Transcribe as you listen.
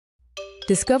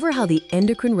Discover how the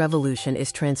endocrine revolution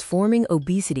is transforming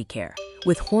obesity care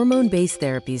with hormone-based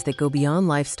therapies that go beyond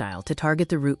lifestyle to target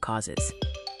the root causes.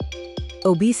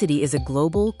 Obesity is a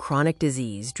global, chronic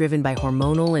disease driven by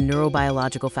hormonal and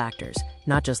neurobiological factors,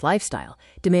 not just lifestyle,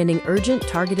 demanding urgent,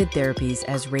 targeted therapies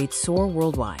as rates soar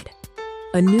worldwide.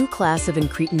 A new class of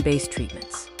incretin-based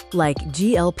treatments, like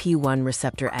GLP-1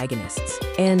 receptor agonists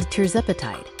and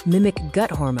tirzepatide, mimic gut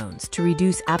hormones to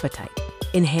reduce appetite,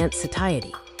 enhance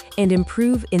satiety, and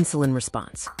improve insulin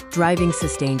response, driving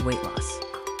sustained weight loss.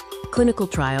 Clinical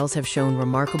trials have shown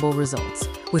remarkable results,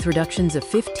 with reductions of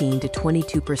 15 to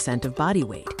 22% of body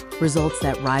weight, results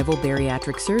that rival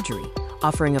bariatric surgery,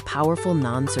 offering a powerful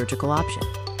non-surgical option.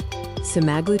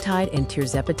 Semaglutide and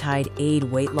tirzepatide aid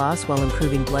weight loss while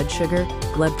improving blood sugar,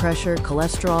 blood pressure,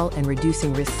 cholesterol, and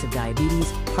reducing risks of diabetes,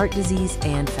 heart disease,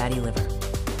 and fatty liver.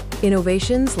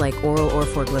 Innovations like oral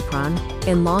orforglipron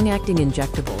and long-acting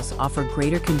injectables offer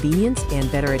greater convenience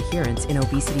and better adherence in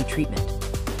obesity treatment.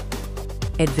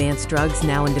 Advanced drugs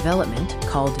now in development,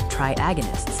 called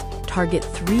triagonists, target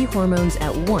 3 hormones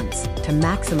at once to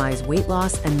maximize weight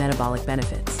loss and metabolic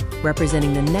benefits,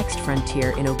 representing the next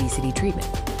frontier in obesity treatment.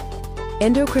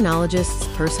 Endocrinologists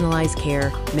personalize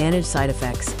care, manage side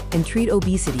effects, and treat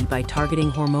obesity by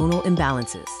targeting hormonal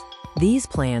imbalances. These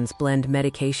plans blend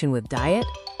medication with diet,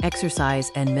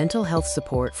 exercise, and mental health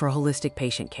support for holistic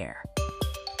patient care.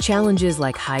 Challenges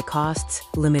like high costs,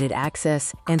 limited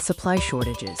access, and supply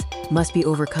shortages must be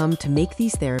overcome to make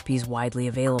these therapies widely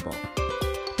available.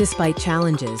 Despite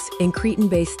challenges,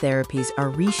 incretin-based therapies are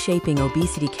reshaping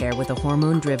obesity care with a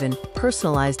hormone-driven,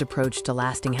 personalized approach to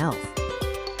lasting health.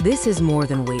 This is more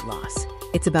than weight loss.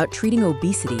 It's about treating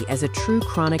obesity as a true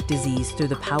chronic disease through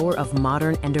the power of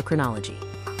modern endocrinology.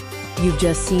 You've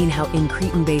just seen how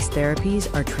incretin-based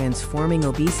therapies are transforming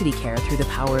obesity care through the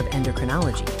power of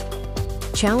endocrinology.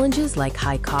 Challenges like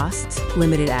high costs,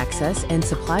 limited access, and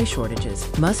supply shortages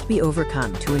must be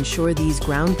overcome to ensure these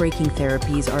groundbreaking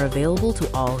therapies are available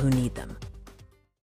to all who need them.